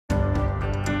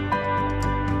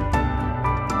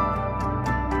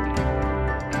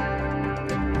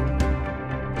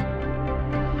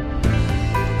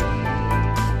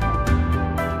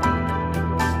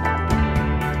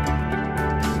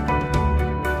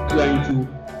you are into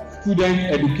student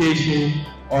education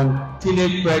on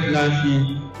teenage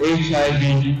pregnancy,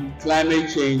 HIV, climate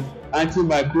change,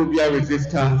 antimicrobial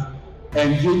resistance,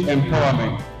 and youth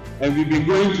empowerment. And we've been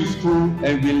going to school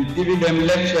and been giving them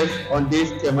lectures on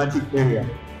this thematic area.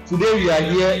 Today we are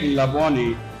here in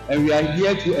Labone and we are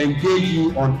here to engage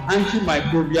you on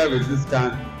antimicrobial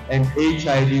resistance and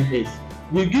HIV/AIDS.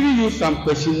 We've given you some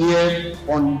questionnaires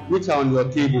which are on your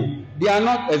table. They are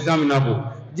not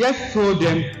examinable. Just throw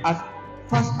them as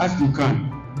fast as you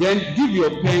can. Then give your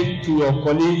pen to your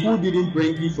colleague who didn't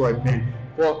bring his or a pen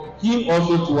for him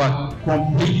also to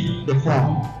complete the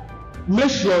form. Make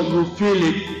sure you fill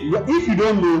it. If you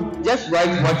don't know, just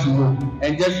write what you know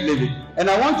and just leave it. And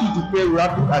I want you to pay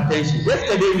rapid attention.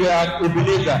 Yesterday we were at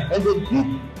Ebenezer and they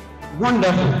did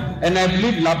wonderful. And I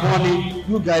believe Labone,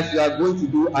 you guys, you are going to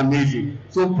do amazing.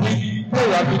 So please pay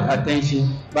rapid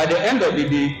attention. By the end of the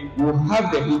day, we'll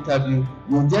have the interview.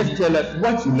 You'll just tell us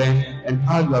what you learned and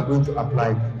how you are going to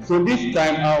apply. So this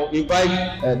time I'll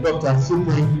invite Dr.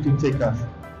 Supri to take us.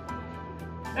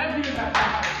 Thank you,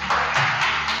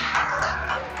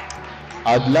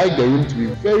 I'd like the room to be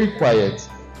very quiet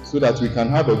so that we can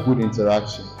have a good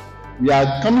interaction. We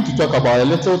are coming to talk about a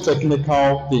little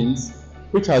technical things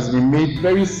which has been made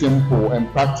very simple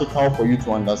and practical for you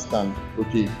to understand.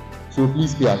 Okay, so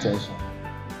please pay attention.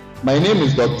 My name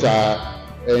is Dr.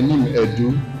 Enim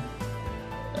Edu.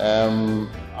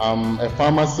 I'm a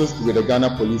pharmacist with the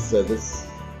Ghana Police Service.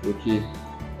 Okay,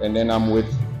 and then I'm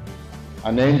with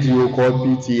an NGO called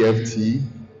PTFT.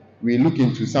 We look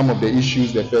into some of the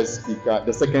issues the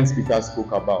second speaker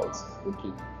spoke about.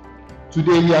 Okay.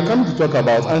 Today we are coming to talk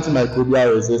about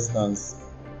antimicrobial resistance.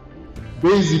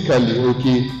 Basically,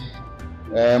 okay,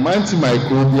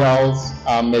 antimicrobials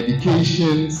are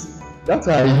medications that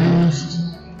are used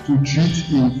to treat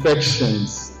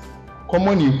infections.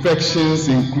 Common infections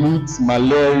include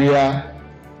malaria,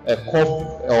 a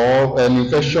cough or an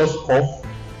infectious cough,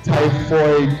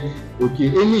 typhoid, okay,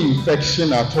 any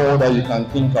infection at all that you can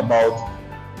think about.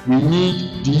 We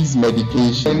need these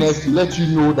medications to let you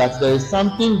know that there is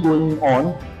something going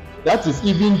on that is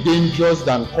even dangerous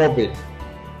than COVID.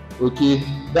 Okay,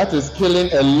 that is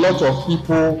killing a lot of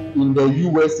people in the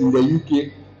US, in the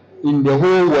UK, in the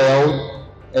whole world,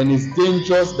 and is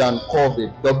dangerous than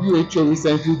COVID. WHO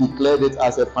recently declared it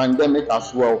as a pandemic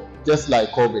as well, just like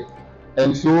COVID.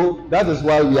 And so that is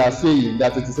why we are saying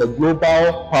that it is a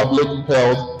global public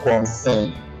health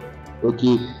concern.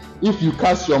 Okay, if you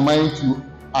cast your mind to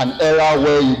an era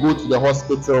where you go to the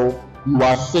hospital, you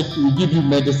are sick, we give you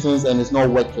medicines and it's not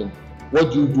working.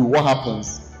 What do? What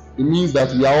happens? It means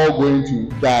that we are all going to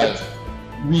die.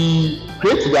 We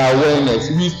create the awareness,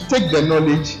 we take the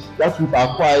knowledge that we've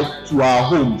acquired to our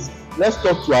homes. Let's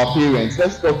talk to our parents,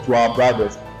 let's talk to our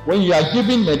brothers. When you are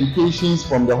giving medications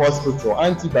from the hospital,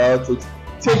 antibiotics,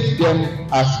 take them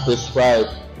as prescribed.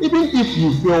 Even if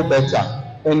you feel better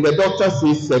and the doctor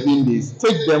says 7 days,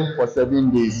 take them for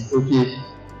 7 days. Okay,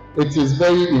 it is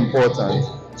very important.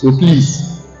 So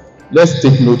please, let's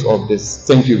take note of this.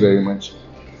 Thank you very much.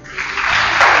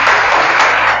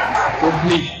 So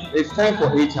please, it's time for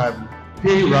HIV.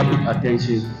 Pay rapid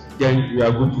attention, then we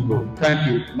are good to go. Thank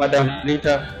you, Madam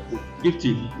Later.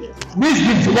 Gifty. Miss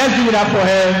Gifty, let's give it up for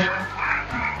her.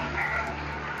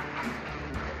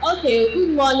 Okay,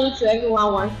 good morning to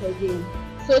everyone once again.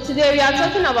 So today we are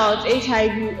talking about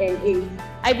HIV and AIDS.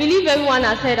 I believe everyone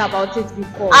has heard about it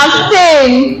before.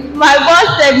 Abstain! My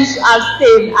boss said you should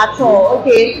abstain at all,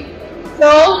 okay? So,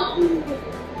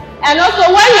 and also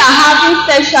when you are having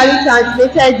sexually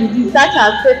transmitted disease such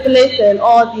as syphilis and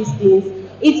all these things,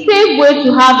 it paves way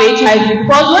to have HIV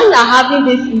because when you are having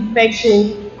this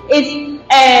infection, it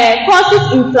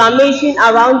causes inflammation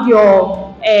around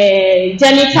your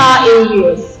genital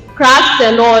areas, cracks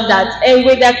and all that. And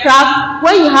with the crack,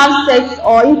 when you have sex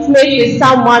or intimate with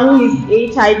someone who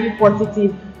is HIV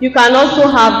positive, you can also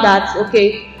have that,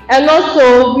 okay? And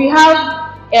also we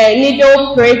have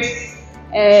needle pricks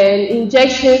and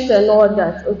injections and all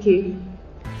that, okay?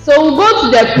 So we'll go to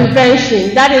the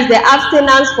prevention, that is the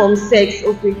abstinence from sex,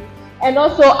 okay? And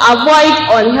also avoid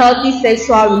unhealthy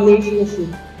sexual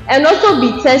relationships. And also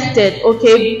be tested,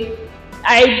 okay?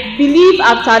 I believe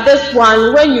after this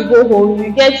one, when you go home,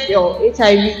 you get your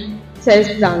HIV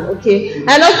test done, okay?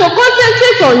 And also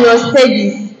concentrate on your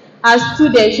studies. As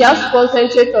students, you have to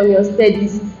concentrate on your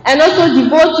studies. And also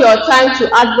devote your time to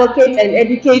advocate and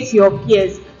educate your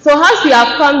peers. So as you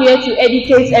have come here to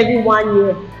educate everyone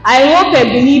here, I hope and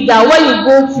believe that when you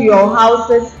go to your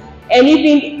houses and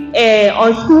even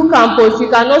on school campus, you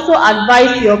can also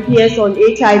advise your peers on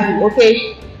HIV,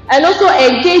 okay? And also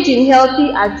engage in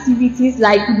healthy activities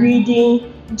like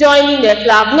reading, joining a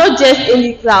club, not just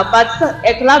any club, but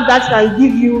a club that can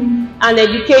give you an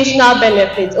educational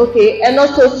benefit, okay, and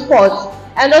also sports.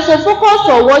 And also focus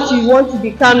on what you want to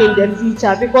become in the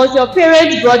future, because your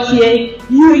parents brought you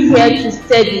here to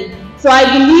study. So I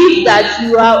believe that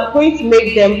you are going to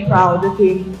make them proud,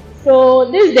 okay? So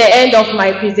this is the end of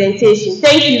my presentation.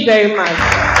 Thank you very much.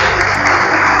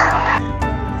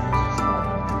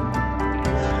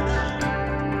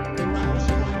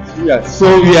 Yeah,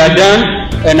 so we are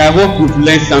done, and I hope you've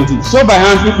learned something. Show by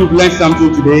hands if you've learned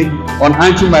something today on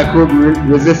antimicrobial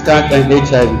resistance and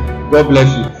HIV. God bless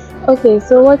you. Okay,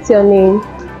 so what's your name?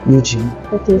 Eugene.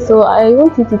 Okay, so I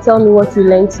want you to tell me what you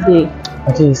learned today.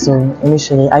 Okay, so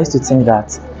initially I used to think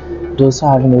that those who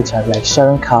have HIV, like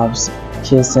sharing cups,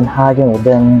 kissing, hugging with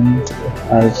them,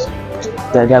 like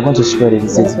they are going to spread the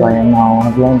disease. But now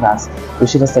I've learned that we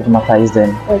shouldn't stigmatize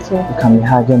them. Okay. We can be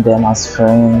hugging them as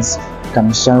friends, we can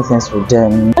be sharing things with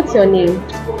them. What's your name?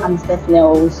 I'm Stephanie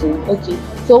also. Okay,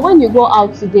 so when you go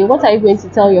out today, what are you going to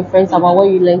tell your friends about what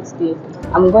you learned today?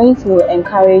 I'm going to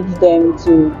encourage them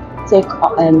to take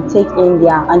in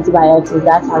their antibiotics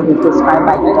that have been prescribed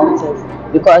by the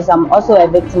doctors, because I'm also a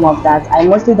victim of that. I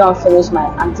mostly don't finish my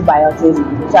antibiotics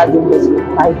which has been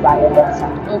prescribed by a doctor.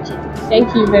 Okay,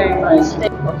 thank you very much.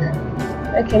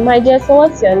 Okay, my dear, so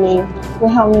what's your name?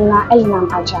 Wilhelmina Elinam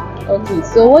Aja. Okay,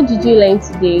 so what did you learn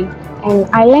today? And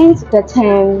I learned the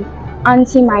term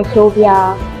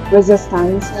antimicrobial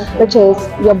resistance, which is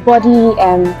your body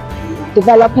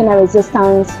developing a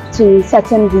resistance to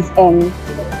certain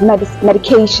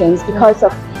medications because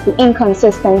of the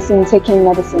inconsistency in taking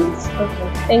medicines.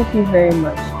 Okay, thank you very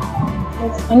much.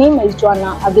 My name is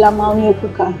Joanna Ablama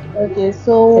Onyekuka. Okay,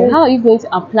 so how are you going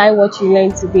to apply what you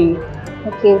learned today?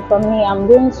 Okay, for me, I'm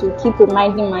going to keep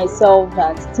reminding myself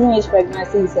that teenage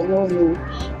pregnancy is a no-no,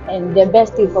 and the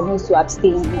best thing for me is to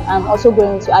abstain. I'm also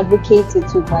going to advocate it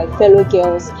to my fellow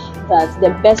girls that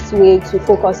the best way to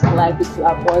focus in life is to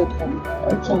avoid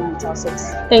mental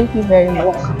sex. Thank you very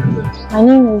much. My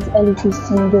name is Ellie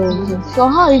Christine Doe. So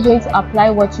how are you going to apply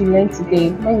what you learned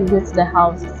today when you go to the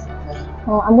house?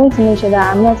 Well, I'm going to make sure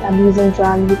that I'm not abusing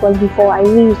drugs, because before I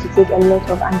really used to take a lot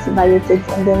of antibiotics,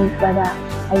 and then rather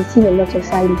I receive a lot of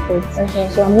side effects. Okay.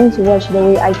 So I'm going to watch the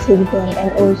way I take them,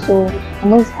 and also I'm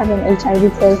going to have an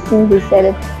HIV test since they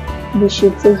said we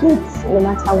should take it no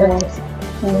matter what.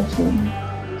 Thank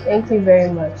you. Thank you very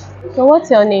much. So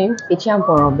what's your name?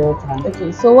 Echiampo Roberta.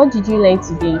 Okay, so what did you learn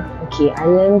today? Okay, I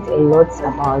learned a lot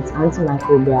about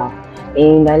antimicrobial,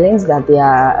 and I learned that there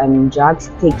are drugs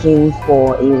taken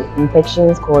for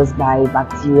infections caused by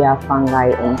bacteria,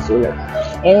 fungi, and so on.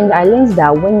 And I learned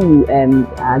that when you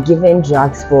are given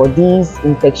drugs for these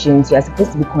infections, you are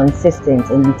supposed to be consistent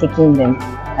and be taking them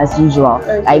as usual.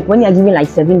 Okay. Like when you are given like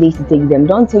 7 days to take them,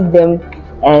 don't take them.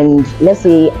 And let's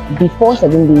say before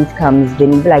 7 days comes,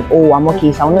 then you'll be like, oh, I'm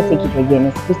okay, so I'll not take it again.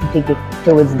 I'm supposed to take it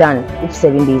till it's done. If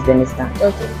 7 days, then it's done.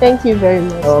 Okay, thank you very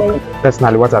much.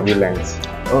 Personally, what have you learned?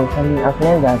 Oh, for me, I've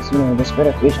learned that the spread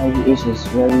of HIV/AIDS is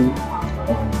very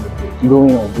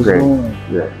going on. It's going on.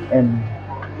 Yeah.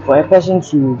 For a person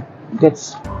to get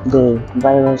the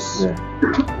virus,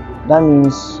 that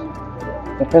means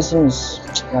the person is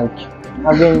like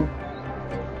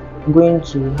going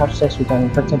to have sex with an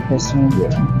infected person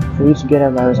for you to get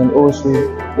a virus. And also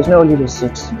it's not only the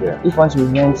sex. If you want to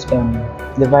prevent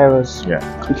the virus, you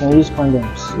can use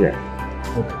condoms.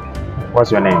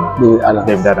 What's your name?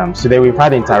 David Adams. Today we've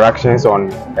had interactions on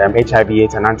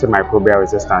HIV/AIDS and antimicrobial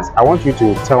resistance. I want you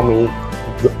to tell me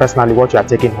personally what you are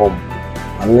taking home.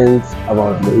 I learned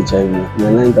about the HIV, and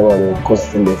I learned about the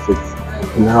causes and the effects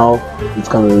and how it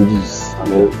can be reduced.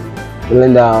 I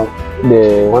learned that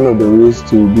one of the ways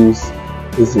to reduce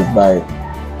this is by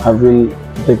having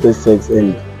protected sex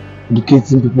and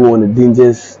educating people on the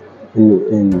dangers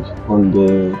on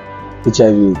the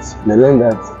HIV/AIDS. And I learned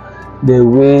that the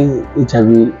way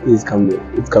HIV can be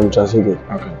transmitted.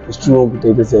 It's through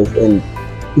unprotected sex, and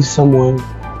if someone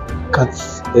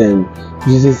cuts and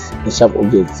uses a sharp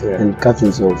object and cuts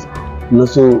himself, and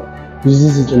also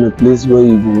uses it in a place where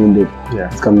you go wounded,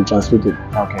 it can be transmitted.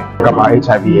 Okay. Talk about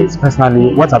HIV/AIDS.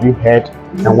 Personally, what have you heard,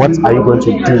 and what are you going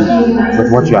to do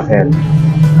with what you have heard?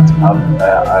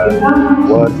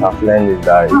 What I've learned is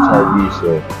that HIV is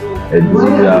a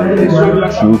disease that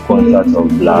is through contact of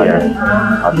blood.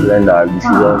 I've learned that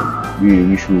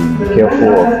we should be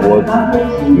careful of what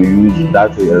we use.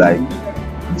 That is like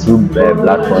through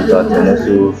blood contact, and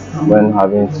also when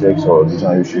having sex or this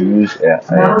one, you should use a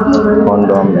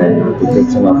condom and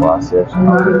protecting of ourselves.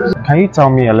 Can you tell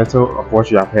me a little of what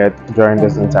you have heard during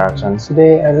this interaction?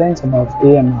 Today I learned about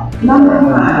AMR,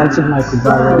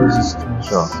 Antimicrobial Resistance.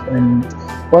 Sure. And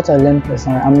what I learned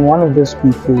personally, I'm one of those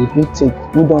people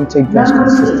who don't take drugs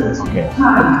consistently. Okay.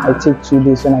 I take 2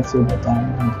 days when I feel better.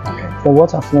 Okay. For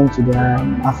what I've learned today,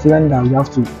 I've learned that you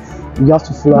have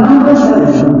to follow the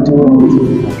prescription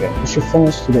through. Okay. You should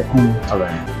finish to the end. All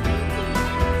right.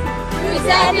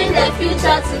 Preserving the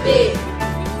future today.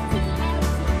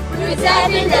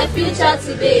 Preserving the future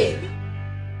today.